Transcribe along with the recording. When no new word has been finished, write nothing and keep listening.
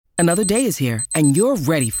Another day is here, and you're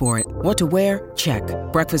ready for it. What to wear? Check.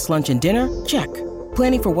 Breakfast, lunch, and dinner? Check.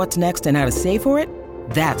 Planning for what's next and how to save for it?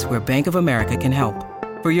 That's where Bank of America can help.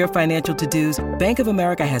 For your financial to-dos, Bank of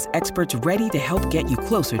America has experts ready to help get you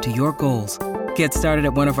closer to your goals. Get started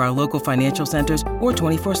at one of our local financial centers or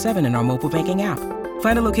 24/7 in our mobile banking app.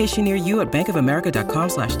 Find a location near you at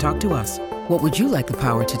bankofamerica.com/talktous. What would you like the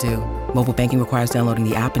power to do? Mobile banking requires downloading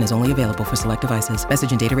the app and is only available for select devices.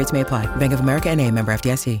 Message and data rates may apply. Bank of America N.A., member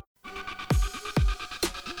FDIC.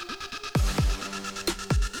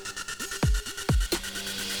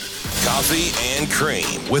 Coffee and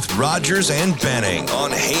Cream with Rogers and Benning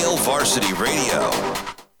on Hail Varsity Radio.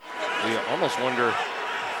 You almost wonder,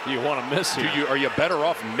 do you want to miss here? Are you better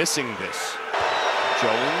off missing this?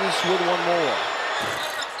 Jones with one more.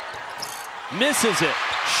 Misses it.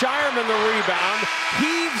 Shireman the rebound.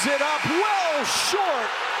 Heaves it up well short.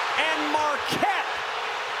 And Marquette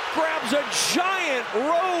grabs a giant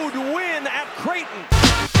road win at Creighton.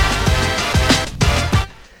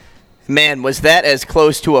 Man, was that as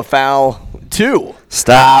close to a foul, too?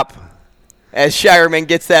 Stop. As Shireman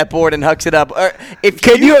gets that board and hucks it up.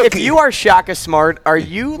 If you are Shaka Smart, are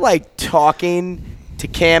you, like, talking to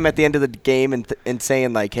Cam at the end of the game and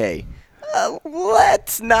saying, like, hey,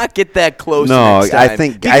 let's not get that close next time? I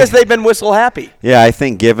think because they've been whistle happy. Yeah, I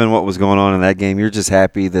think given what was going on in that game, you're just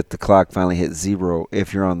happy that the clock finally hit 0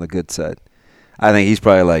 if you're on the good side. I think he's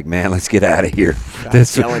probably like, man, let's get out of here.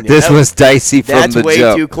 This was dicey from the jump. That's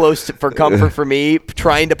way too close for comfort for me,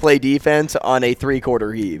 trying to play defense on a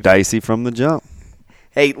three-quarter heave. Dicey from the jump.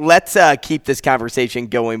 Hey, let's keep this conversation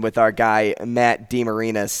going with our guy, Matt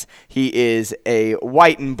DeMarinis. He is a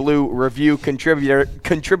white and blue review contributor,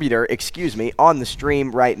 on the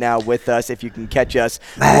stream right now with us. If you can catch us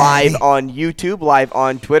live on YouTube, live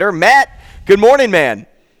on Twitter. Matt, good morning, man.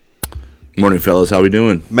 Morning, fellas. How we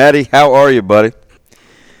doing? Matty, how are you, buddy?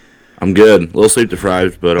 I'm good. A little sleep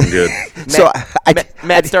deprived, but I'm good.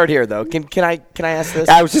 Matt, start here though. Can I ask this?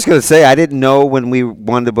 I was just gonna say I didn't know when we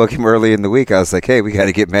wanted to book him early in the week. I was like, hey, we got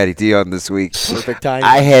to get Matty D on this week. Perfect time.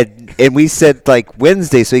 And we said like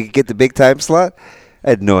Wednesday so he could get the big time slot. I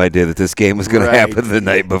had no idea that this game was going to happen the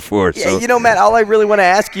night before. Yeah, so. Matt, all I really want to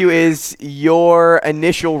ask you is your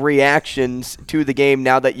initial reactions to the game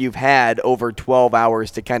now that you've had over 12 hours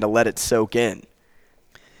to kind of let it soak in.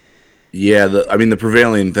 Yeah, the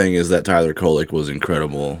prevailing thing is that Tyler Kolek was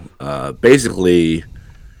incredible. Basically,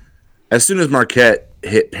 as soon as Marquette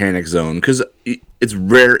hit panic zone, because it's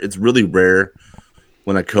rare, it's really rare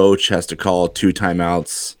when a coach has to call 2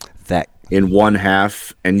 timeouts in one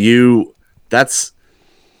half, and that's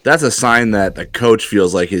a sign that the coach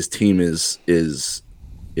feels like his team is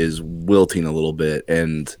wilting a little bit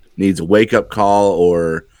and needs a wake-up call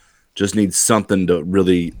or just needs something to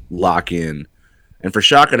really lock in. And for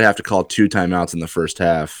Shaka to have to call 2 timeouts in the first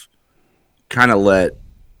half kind of let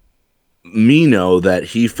me know that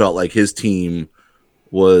he felt like his team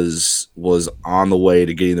was on the way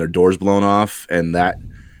to getting their doors blown off, and that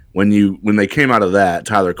when they came out of that,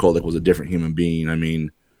 Tyler Kolek was a different human being. I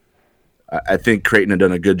mean, I think Creighton had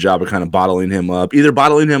done a good job of kind of bottling him up, either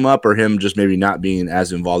bottling him up or him just maybe not being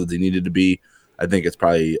as involved as he needed to be. I think it's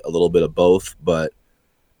probably a little bit of both. But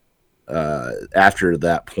after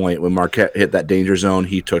that point, when Marquette hit that danger zone,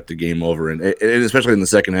 he took the game over. And especially in the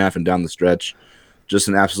second half and down the stretch, just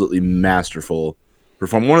an absolutely masterful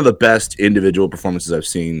performance. One of the best individual performances I've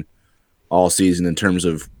seen all season in terms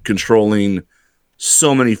of controlling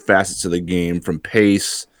so many facets of the game, from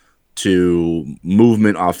pace to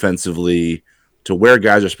movement offensively, to where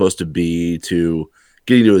guys are supposed to be, to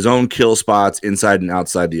getting to his own kill spots inside and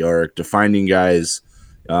outside the arc, to finding guys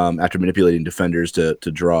after manipulating defenders to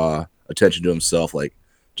draw attention to himself. Like,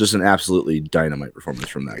 just an absolutely dynamite performance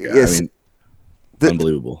from that guy. Yes. I mean,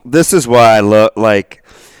 unbelievable. This is why I love, like,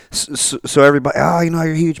 so everybody,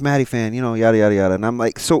 you're a huge Matty fan, yada, yada, yada. And I'm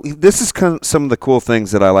like, so this is kind of some of the cool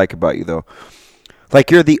things that I like about you, though. Like,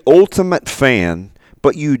 you're the ultimate fan,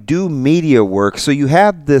 but you do media work, so you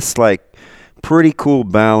have this, like, pretty cool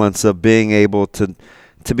balance of being able to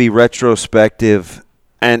be retrospective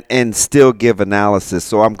and still give analysis.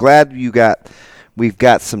 So I'm glad we've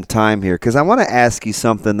got some time here, because I want to ask you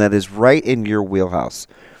something that is right in your wheelhouse.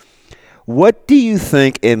 What do you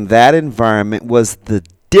think in that environment was the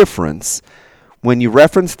difference when you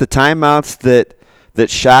reference the timeouts that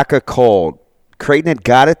Shaka called? Creighton had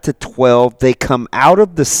got it to 12. They come out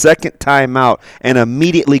of the second timeout and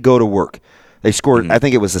immediately go to work. They scored, I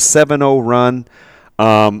think it was a 7-0 run.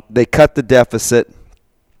 They cut the deficit.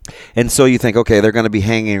 And so you think, okay, they're going to be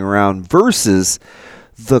hanging around, versus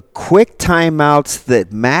the quick timeouts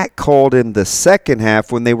that Matt called in the second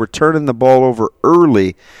half when they were turning the ball over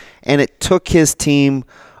early, and it took his team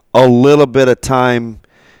a little bit of time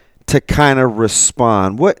to kind of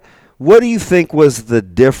respond. What do you think was the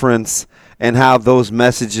difference in how those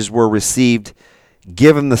messages were received,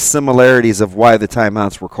 given the similarities of why the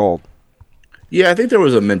timeouts were called? Yeah, I think there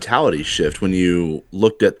was a mentality shift when you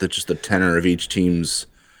looked at just the tenor of each team's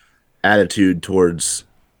attitude towards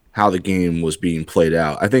how the game was being played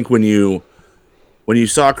out. I think when you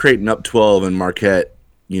saw Creighton up 12 and Marquette,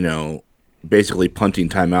 basically punting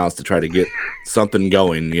timeouts to try to get something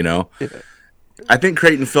going, I think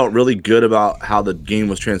Creighton felt really good about how the game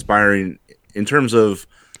was transpiring in terms of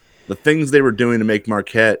the things they were doing to make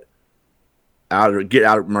Marquette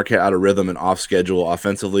Marquette out of rhythm and off schedule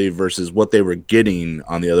offensively versus what they were getting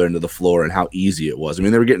on the other end of the floor and how easy it was. I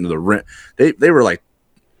mean, they were getting to the rim. They were like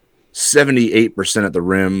 78% at the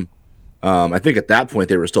rim. I think at that point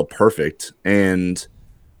they were still perfect, and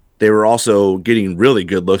they were also getting really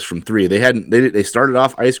good looks from three. They started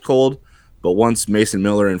off ice cold, but once Mason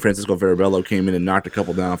Miller and Francisco Farabello came in and knocked a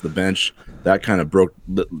couple down off the bench, that kind of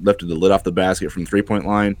lifted the lid off the basket from 3-point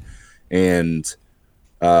line, and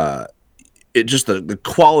it just the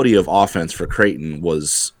quality of offense for Creighton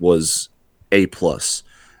was A+.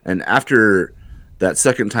 And after that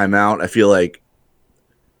second timeout, I feel like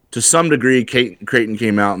to some degree Creighton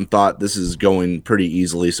came out and thought this is going pretty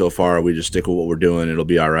easily so far. We just stick with what we're doing. It'll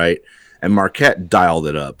be all right. And Marquette dialed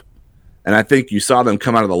it up. And I think you saw them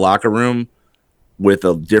come out of the locker room with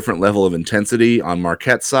a different level of intensity on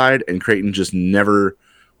Marquette's side, and Creighton just never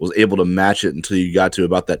was able to match it until you got to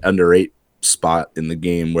about that under 8 spot in the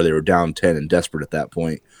game where they were down 10 and desperate at that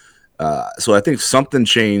point. So I think something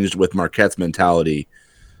changed with Marquette's mentality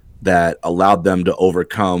that allowed them to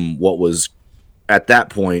overcome what was at that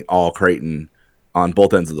point all Creighton on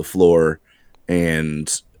both ends of the floor.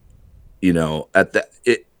 And,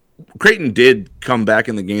 Creighton did come back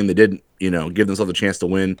in the game. They didn't, give themselves a chance to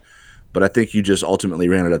win, but I think you just ultimately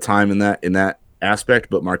ran out of time in that aspect.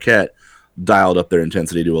 But Marquette dialed up their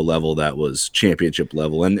intensity to a level that was championship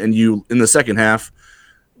level. And you, in the second half,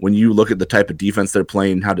 when you look at the type of defense they're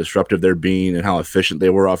playing, how disruptive they're being, and how efficient they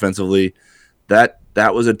were offensively, that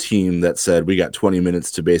was a team that said, we got 20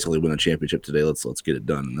 minutes to basically win a championship today. Let's get it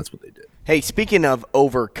done. And that's what they did. Hey, speaking of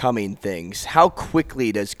overcoming things, how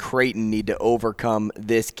quickly does Creighton need to overcome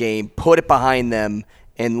this game, put it behind them,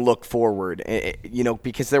 and look forward?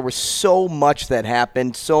 Because there was so much that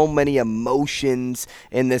happened, so many emotions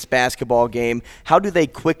in this basketball game. How do they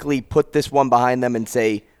quickly put this one behind them and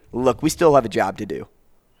say, look, we still have a job to do?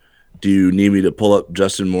 Do you need me to pull up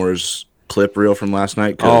Justin Moore's clip reel from last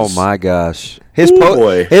night? Oh, my gosh. His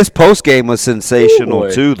post game was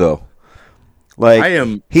sensational, too, though.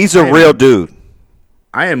 He's a real dude.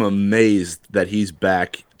 I am amazed that he's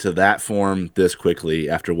back to that form this quickly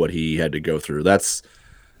after what he had to go through.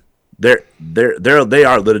 They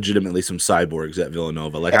are legitimately some cyborgs at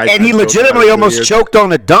Villanova. He legitimately almost choked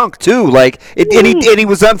on a dunk too. And he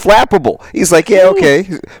was unflappable. He's like, yeah, okay,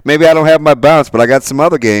 maybe I don't have my bounce, but I got some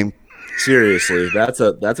other game. Seriously, that's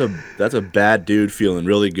a bad dude feeling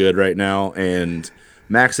really good right now. And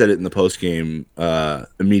Max said it in the post game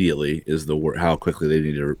immediately is how quickly they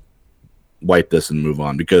need to wipe this and move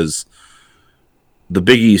on, because the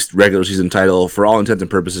Big East regular season title, for all intents and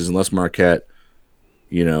purposes, unless Marquette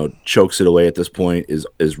chokes it away at this point,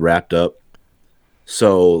 is wrapped up.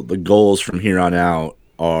 So the goals from here on out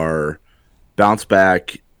are bounce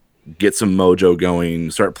back, get some mojo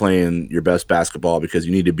going, start playing your best basketball, because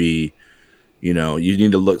you need to be, you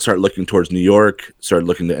need to start looking towards New York, start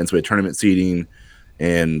looking to NCAA tournament seeding,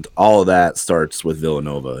 and all of that starts with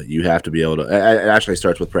Villanova. You have to be able to. It actually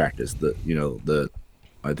starts with practice.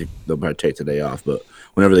 I think they'll probably take today off, but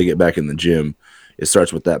whenever they get back in the gym, it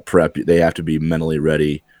starts with that prep. They have to be mentally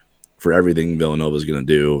ready for everything Villanova is going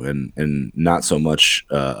to do, and not so much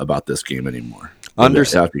about this game anymore. Have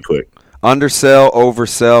to be quick. Undersell,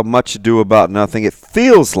 oversell, much ado about nothing. It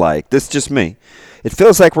feels like, this is just me, it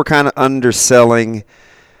feels like we're kind of underselling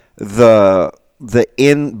the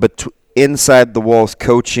inside the walls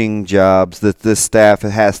coaching jobs that this staff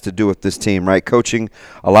has to do with this team, right? Coaching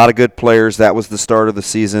a lot of good players, that was the start of the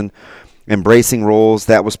season. Embracing roles,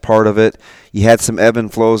 that was part of it. You had some ebb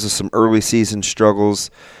and flows of some early season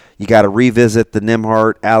struggles. You got to revisit the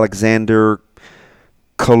Nembhard, Alexander,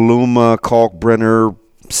 Kaluma, Kalkbrenner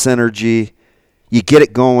synergy. You get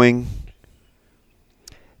it going.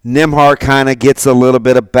 Nembhard kind of gets a little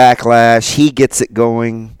bit of backlash. He gets it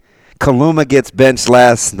going. Kaluma gets benched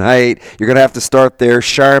last night. You're going to have to start there.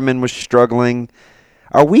 Shireman was struggling.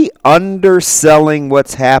 Are we underselling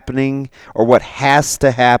what's happening or what has to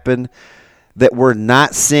happen that we're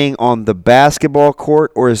not seeing on the basketball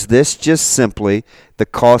court, or is this just simply the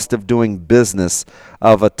cost of doing business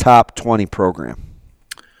of a top 20 program?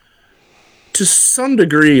 to some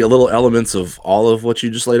degree, a little elements of all of what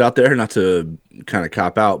you just laid out there, not to kind of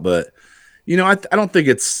cop out, but I don't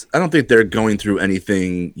think they're going through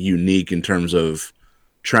anything unique in terms of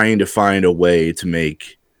trying to find a way to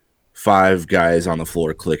make 5 guys on the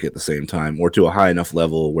floor click at the same time, or to a high enough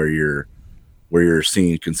level where you're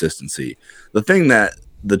seeing consistency.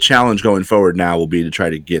 The challenge going forward now will be to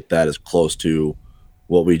try to get that as close to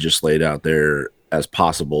what we just laid out there as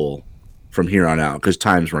possible from here on out, because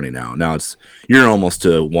time's running out. Now you're almost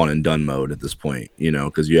to one and done mode at this point,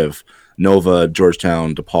 because you have Nova,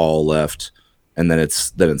 Georgetown, DePaul left, and then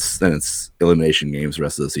it's elimination games the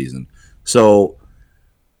rest of the season. So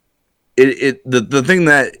the thing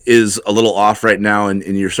that is a little off right now, and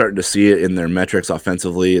you're starting to see it in their metrics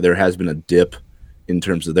offensively, there has been a dip in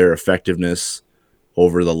terms of their effectiveness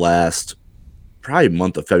over the last probably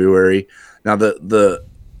month of February. Now the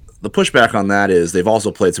pushback on that is they've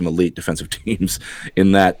also played some elite defensive teams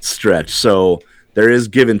in that stretch. So there is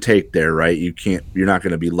give and take there, right? You're not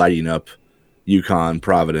going to be lighting up UConn,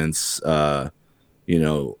 Providence,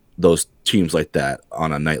 those teams like that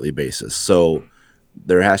on a nightly basis. So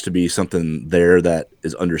there has to be something there that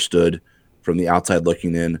is understood from the outside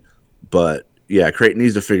looking in. But yeah, Creighton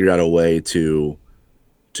needs to figure out a way to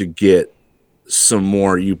get some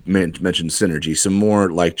more, you mentioned synergy, some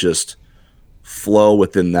more like just flow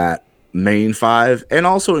within that main 5, and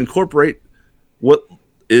also incorporate what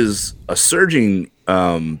is a surging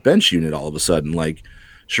bench unit all of a sudden. Like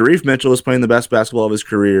Sharif Mitchell is playing the best basketball of his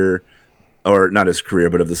career, or not his career,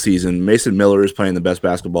 but of the season. Mason Miller is playing the best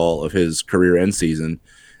basketball of his career and season.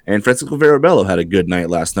 And Francisco Verabello had a good night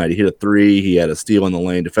last night. He hit a 3. He had a steal in the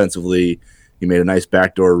lane defensively. He made a nice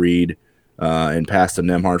backdoor read and passed to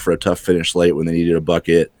Nembhard for a tough finish late when they needed a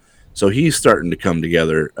bucket. So he's starting to come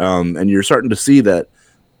together. And you're starting to see that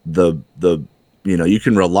you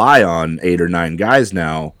can rely on 8 or 9 guys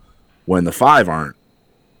now when the 5 aren't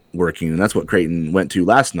working. And that's what Creighton went to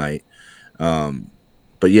last night.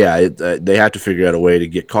 But yeah, they have to figure out a way to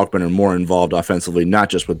get Kalkbrenner more involved offensively, not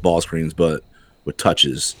just with ball screens, but with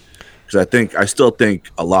touches. Because I still think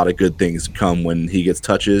a lot of good things come when he gets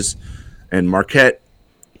touches. And Marquette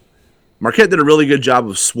did a really good job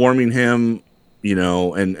of swarming him,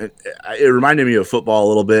 and it reminded me of football a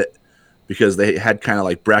little bit, because they had kind of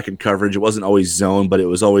like bracket coverage. It wasn't always zone, but there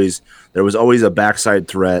was always a backside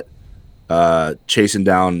threat chasing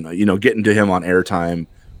down, getting to him on airtime.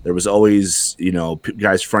 There was always,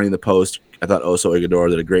 guys fronting the post. I thought Oso Ighodaro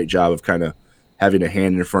did a great job of kind of having a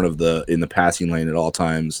hand in front of in the passing lane at all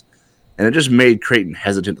times. And it just made Creighton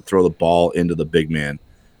hesitant to throw the ball into the big man.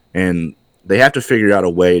 And they have to figure out a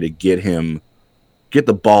way to get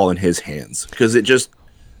the ball in his hands, because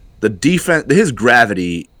the defense, his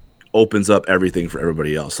gravity opens up everything for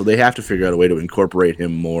everybody else. So they have to figure out a way to incorporate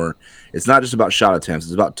him more. It's not just about shot attempts.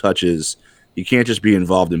 It's about touches. You can't just be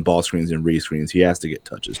involved in ball screens and re-screens. He has to get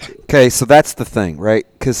touches too. Okay, so that's the thing, right?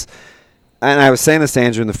 And I was saying this to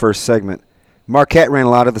Andrew in the first segment, Marquette ran a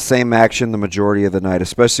lot of the same action the majority of the night,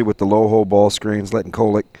 especially with the low-hole ball screens, letting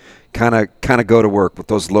Kolek kind of go to work with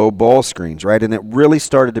those low ball screens, right? And it really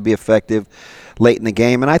started to be effective late in the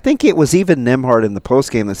game. And I think it was even Nembhard in the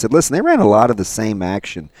postgame that said, listen, they ran a lot of the same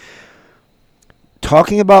action.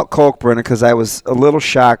 Talking about Kalkbrenner, because I was a little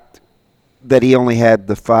shocked that he only had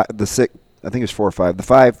the 5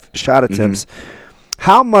 shot attempts. Mm-hmm.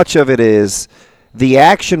 How much of it is the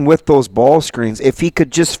action with those ball screens if he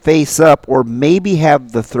could just face up, or maybe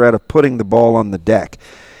have the threat of putting the ball on the deck?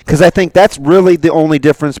 Because I think that's really the only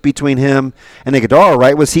difference between him and Ighodaro,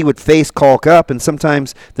 right, was he would face Kalk up, and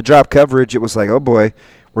sometimes the drop coverage, it was like, oh boy,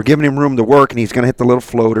 we're giving him room to work, and he's going to hit the little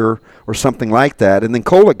floater or something like that. And then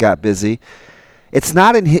Kolek got busy. It's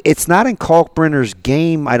not in Kalkbrenner's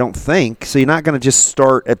game, I don't think, so you're not going to just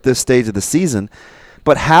start at this stage of the season.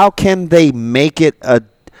 But how can they make it a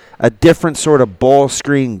different sort of ball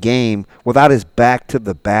screen game without his back to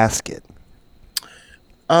the basket?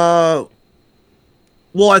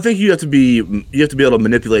 Well, I think you have to be able to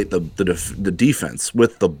manipulate the defense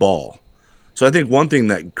with the ball. So I think one thing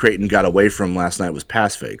that Creighton got away from last night was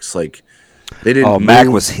pass fakes. Like they didn't. Oh, Mac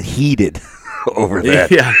was heated over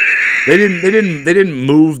that. Yeah, they didn't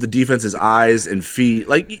move the defense's eyes and feet.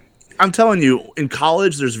 Like I'm telling you, in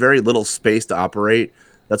college, there's very little space to operate.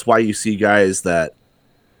 That's why you see guys that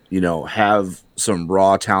have some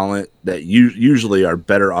raw talent that usually are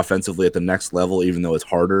better offensively at the next level, even though it's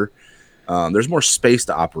harder. There's more space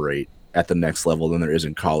to operate at the next level than there is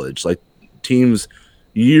in college. Like teams,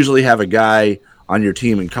 you usually have a guy on your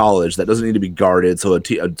team in college that doesn't need to be guarded, so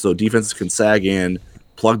defenses can sag in,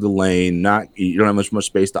 plug the lane. You don't have much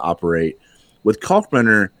space to operate. With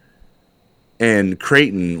Kalkbrenner and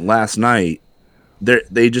Creighton last night,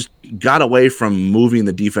 they just got away from moving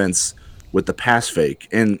the defense with the pass fake,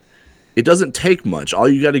 and it doesn't take much. All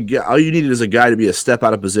you needed is a guy to be a step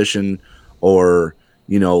out of position or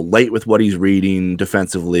late with what he's reading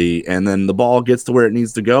defensively, and then the ball gets to where it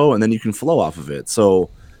needs to go, and then you can flow off of it. So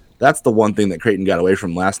that's the one thing that Creighton got away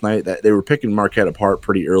from last night. That they were picking Marquette apart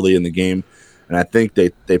pretty early in the game, and I think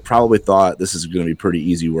they probably thought this is going to be pretty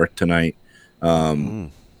easy work tonight.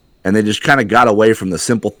 And they just kind of got away from the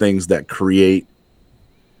simple things that create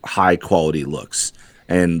high quality looks.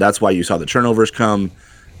 And that's why you saw the turnovers come,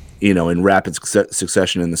 in rapid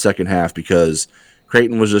succession in the second half, because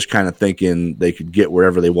Creighton was just kind of thinking they could get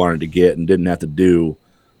wherever they wanted to get and didn't have to do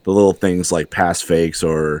the little things like pass fakes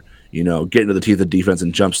or, get into the teeth of defense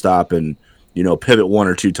and jump stop and, pivot one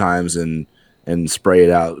or two times and spray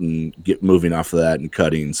it out and get moving off of that and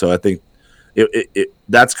cutting. So I think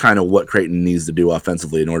that's kind of what Creighton needs to do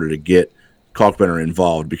offensively in order to get Kalkbrenner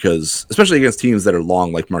involved, because especially against teams that are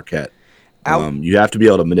long like Marquette, you have to be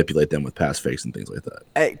able to manipulate them with pass fakes and things like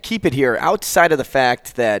that. Keep it here. Outside of the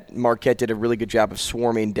fact that Marquette did a really good job of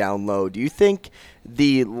swarming down low, do you think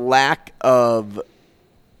the lack of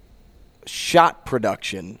shot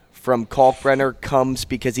production from Kalkbrenner comes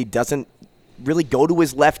because he doesn't really go to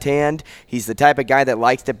his left hand? He's the type of guy that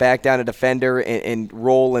likes to back down a defender and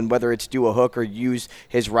roll, and whether it's do a hook or use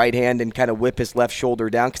his right hand and kind of whip his left shoulder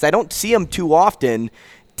down, because I don't see him too often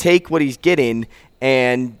take what he's getting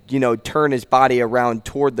and turn his body around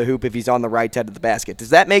toward the hoop if he's on the right side of the basket.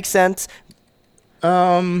 Does that make sense?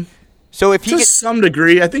 So if he to some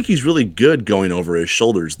degree, I think he's really good going over his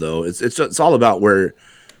shoulders, though. It's all about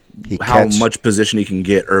how much position he can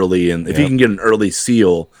get early, and if he can get an early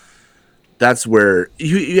seal, that's where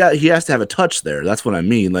he has to have a touch there. That's what I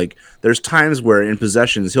mean. Like, there's times where in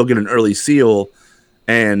possessions he'll get an early seal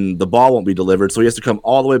and the ball won't be delivered, so he has to come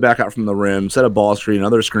all the way back out from the rim, set a ball screen,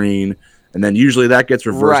 another screen, and then usually that gets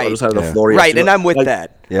reversed on the other side of the floor. Right, and I'm with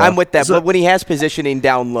that. Yeah. I'm with that. So, but when he has positioning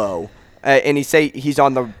down low, and he's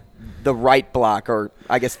on the right block, or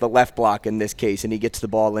I guess the left block in this case, and he gets the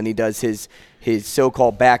ball and he does his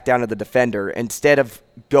so-called back down to the defender, instead of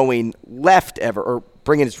going left or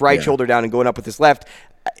bringing his right shoulder down and going up with his left,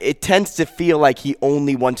 it tends to feel like he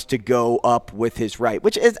only wants to go up with his right,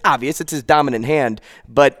 which is obvious. It's his dominant hand,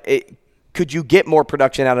 but could you get more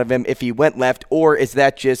production out of him if he went left, or is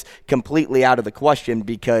that just completely out of the question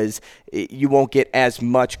because you won't get as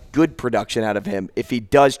much good production out of him if he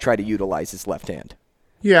does try to utilize his left hand?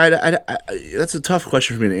 Yeah, that's a tough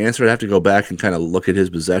question for me to answer. I'd have to go back and kind of look at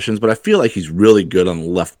his possessions, but I feel like he's really good on the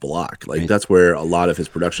left block. Like, that's where a lot of his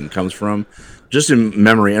production comes from, just in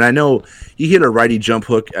memory. And I know he hit a righty jump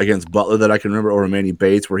hook against Butler that I can remember over Manny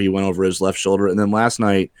Bates where he went over his left shoulder. And then last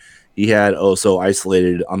night he had so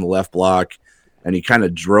isolated on the left block, and he kind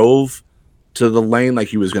of drove to the lane like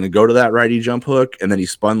he was going to go to that righty jump hook, and then he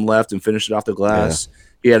spun left and finished it off the glass. Yeah.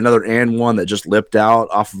 He had another and one that just lipped out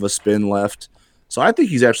off of a spin left. So I think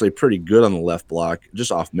he's actually pretty good on the left block,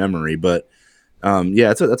 just off memory. But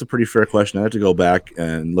that's a pretty fair question. I have to go back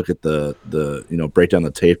and look at the break down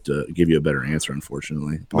the tape to give you a better answer.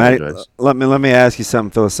 Unfortunately, apologize. Let me ask you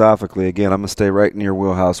something philosophically. Again, I'm gonna stay right in your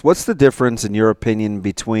wheelhouse. What's the difference, in your opinion,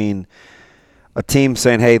 between a team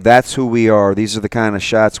saying, "Hey, that's who we are. These are the kind of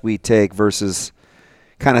shots we take," versus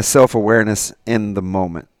kind of self-awareness in the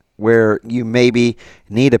moment, where you maybe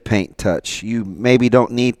need a paint touch, you maybe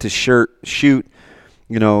don't need to shoot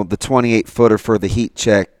the 28-footer for the heat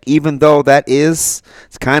check, even though it's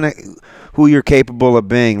kind of who you're capable of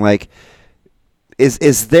being. Like,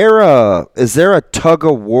 is there a tug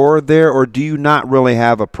of war there, or do you not really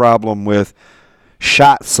have a problem with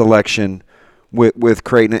shot selection with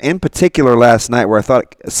Creighton? In particular, last night, where I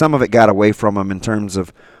thought some of it got away from him in terms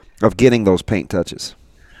of getting those paint touches.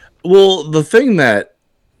 Well, the thing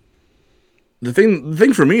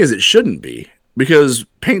for me is it shouldn't be, because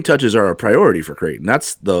paint touches are a priority for Creighton.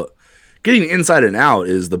 That's getting inside and out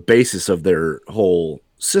is the basis of their whole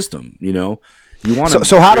system. You want to.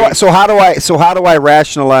 So how do I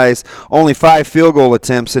rationalize only 5 field goal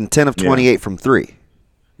attempts and 10 of 28 from 3?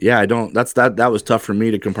 Yeah, I don't. That was tough for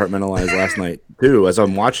me to compartmentalize last night too. As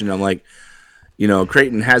I'm watching, I'm like,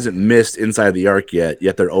 Creighton hasn't missed inside the arc yet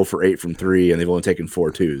they're 0 for 8 from 3, and they've only taken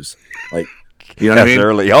 4 twos. Like. You know what I mean?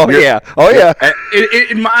 Early. Oh yeah.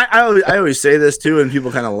 I always say this too, and people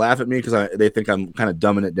kind of laugh at me because they think I'm kind of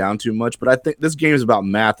dumbing it down too much. But I think this game is about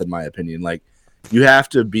math, in my opinion. Like, you have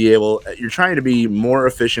to be you're trying to be more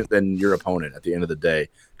efficient than your opponent at the end of the day,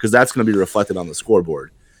 because that's going to be reflected on the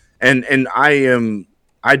scoreboard. And I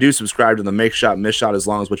do subscribe to the make shot, miss shot, as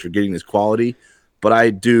long as what you're getting is quality. But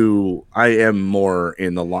I am more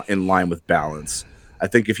in line with balance. I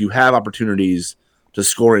think if you have opportunities to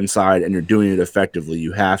score inside and you're doing it effectively,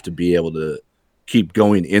 you have to be able to keep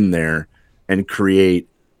going in there and create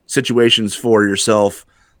situations for yourself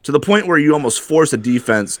to the point where you almost force a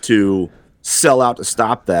defense to sell out to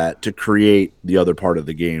stop that, to create the other part of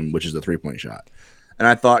the game, which is the three-point shot. And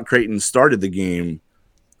I thought Creighton started the game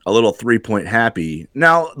a little three-point happy.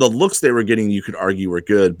 Now, the looks they were getting, you could argue, were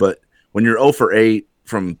good, but when you're 0 for 8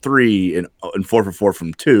 from 3 and 4 for 4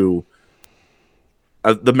 from 2,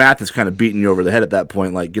 the math is kind of beating you over the head at that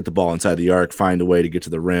point. Like, get the ball inside the arc, find a way to get to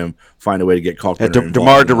the rim, find a way to get Kalkbrenner involved.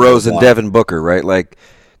 DeMar DeRozan, Devin Booker, right? Like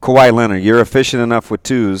Kawhi Leonard, you're efficient enough with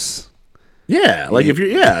twos. Yeah, like if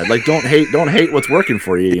you're like don't hate what's working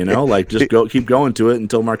for you, you know, like just keep going to it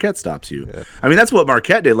until Marquette stops you. Yeah. I mean, that's what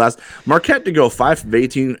Marquette did last. Marquette to go 5 of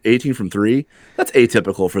 18 from 3. That's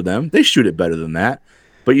atypical for them. They shoot it better than that.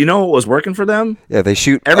 But you know what was working for them? Yeah, they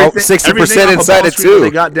shoot 60% inside it too.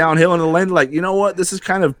 They got downhill in the lane. Like, you know what? This is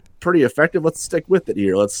kind of pretty effective. Let's stick with it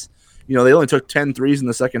here. They only took 10 threes in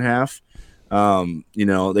the second half.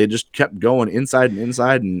 They just kept going inside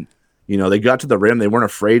and they got to the rim. They weren't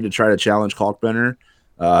afraid to try to challenge Kalkbrenner.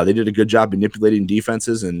 They did a good job manipulating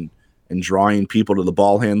defenses and drawing people to the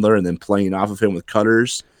ball handler and then playing off of him with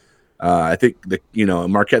cutters. I think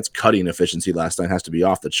Marquette's cutting efficiency last night has to be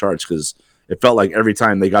off the charts because it felt like every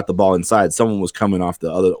time they got the ball inside, someone was coming off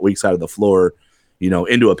the other weak side of the floor,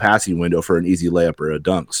 into a passing window for an easy layup or a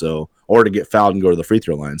dunk. Or to get fouled and go to the free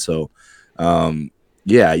throw line. So,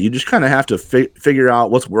 you just kind of have to figure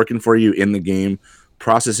out what's working for you in the game,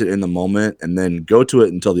 process it in the moment, and then go to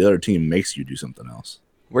it until the other team makes you do something else.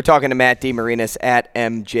 We're talking to Matt DeMarinis at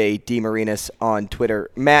MJ DeMarinis on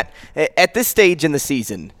Twitter. Matt, at this stage in the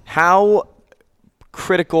season, how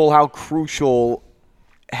critical, how crucial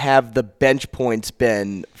have the bench points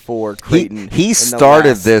been for Creighton? He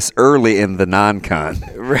started this early in the non-con.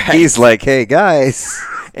 Right. He's like, hey, guys.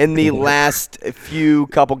 In the last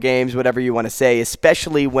couple games, whatever you want to say,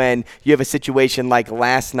 especially when you have a situation like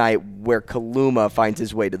last night where Kaluma finds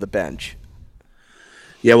his way to the bench.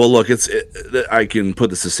 Yeah, well, look, I can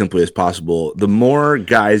put this as simply as possible. The more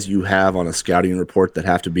guys you have on a scouting report that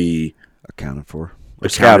have to be accounted for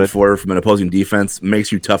from an opposing defense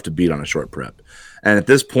makes you tough to beat on a short prep. And at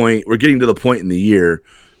this point, we're getting to the point in the year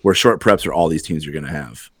where short preps are all these teams are going to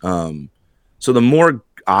have. So the more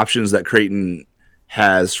options that Creighton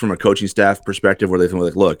has from a coaching staff perspective where they think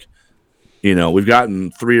like, look, we've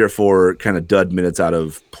gotten 3 or 4 kind of dud minutes out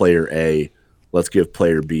of player A. Let's give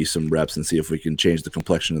player B some reps and see if we can change the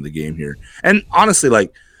complexion of the game here. And honestly,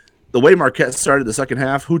 like the way Marquette started the second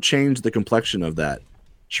half, who changed the complexion of that?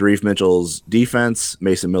 Sharif Mitchell's defense,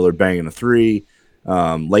 Mason Miller banging a 3.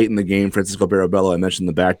 Late in the game, Francisco Barabello, I mentioned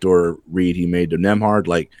the backdoor read he made to Nembhard.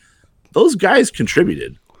 Like those guys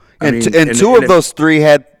contributed. And two of those 3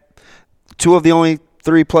 had 2 of the only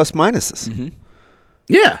 3 plus minuses. Mm-hmm.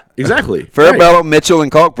 Yeah, exactly. Farabello, right. Mitchell, and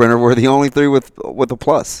Kalkbrenner were the only 3 with a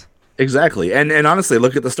plus. Exactly. And honestly,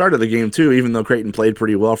 look at the start of the game too, even though Creighton played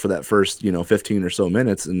pretty well for that first, 15 or so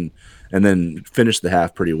minutes and then finished the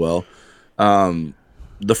half pretty well.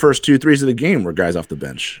 The first 2 threes of the game were guys off the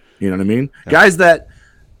bench. You know what I mean? Yeah. Guys that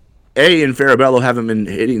and Farabello haven't been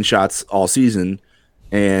hitting shots all season,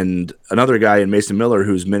 and another guy in Mason Miller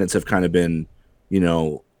whose minutes have kind of been,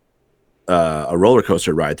 a roller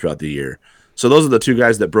coaster ride throughout the year. So those are the 2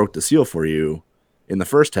 guys that broke the seal for you in the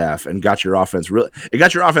first half and got your offense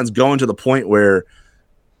going to the point where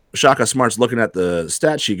Shaka Smart's looking at the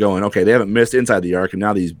stat sheet going, okay, they haven't missed inside the arc, and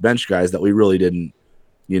now these bench guys that we really didn't,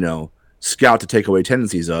 scout to take away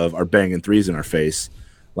tendencies of are banging threes in our face.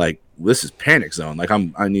 Like this is panic zone. Like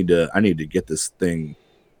I need to get this thing,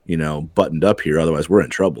 buttoned up here. Otherwise we're in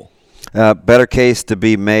trouble. Better case to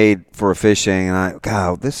be made for officiating.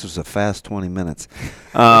 And this was a fast 20 minutes.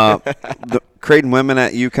 The Creighton women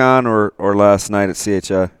at UConn or last night at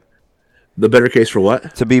CHI? The better case for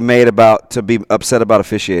what? To be upset about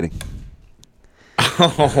officiating.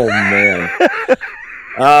 Oh man.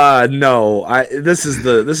 No. This is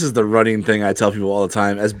the running thing I tell people all the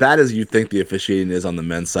time. As bad as you think the officiating is on the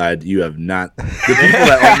men's side, you have not. The people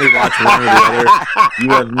that only watch one or the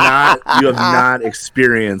other, you have not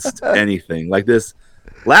experienced anything like this.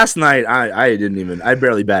 Last night, I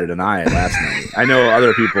barely batted an eye last night. I know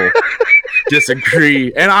other people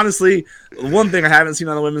disagree, and honestly, one thing I haven't seen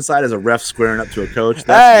on the women's side is a ref squaring up to a coach.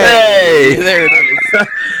 There it is.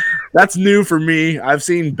 That's new for me. I've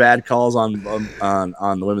seen bad calls on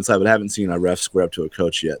the women's side, but I haven't seen a ref square up to a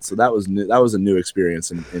coach yet. So that was new. That was a new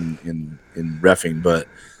experience in reffing. But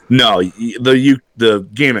no, the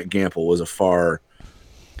game at Gamble was a far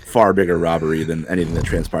bigger robbery than anything that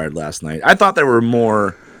transpired last night. I thought there were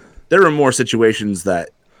more situations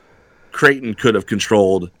that Creighton could have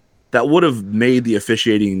controlled that would have made the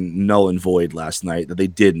officiating null and void last night that they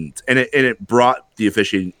didn't. And it brought the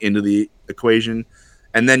officiating into the equation.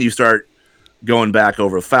 And then you start going back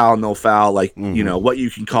over foul, no foul, like, what you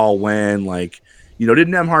can call when, like,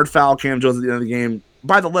 didn't Nembhard foul Cam Jones at the end of the game?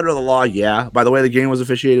 By the letter of the law, yeah. By the way the game was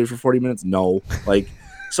officiated for 40 minutes, no. Like,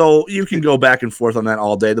 so you can go back and forth on that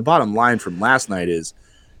all day. The bottom line from last night is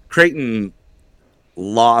Creighton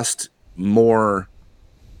lost more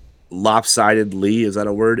lopsidedly, is that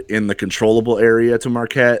a word, in the controllable area to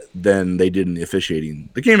Marquette than they did in the officiating.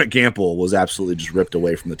 The game at Gamble was absolutely just ripped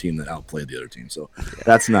away from the team that outplayed the other team. So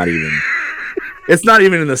that's not even it's not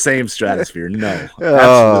even in the same stratosphere. No.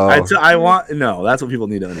 That's what people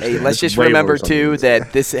need to understand. Hey, let's just remember too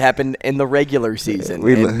that this happened in the regular season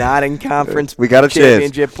and not in conference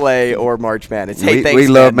championship play or March Madness. Hey, thanks. We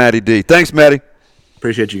love Matty D. Thanks, Matty.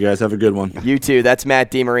 Appreciate you guys. Have a good one. You too. That's Matt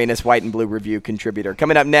DeMarinis, White and Blue Review contributor.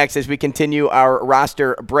 Coming up next, as we continue our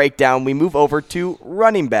roster breakdown, we move over to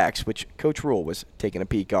running backs, which Coach Rule was taking a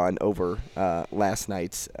peek on over last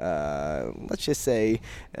night's, let's just say,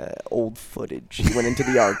 old footage. He went into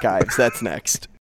the archives. That's next.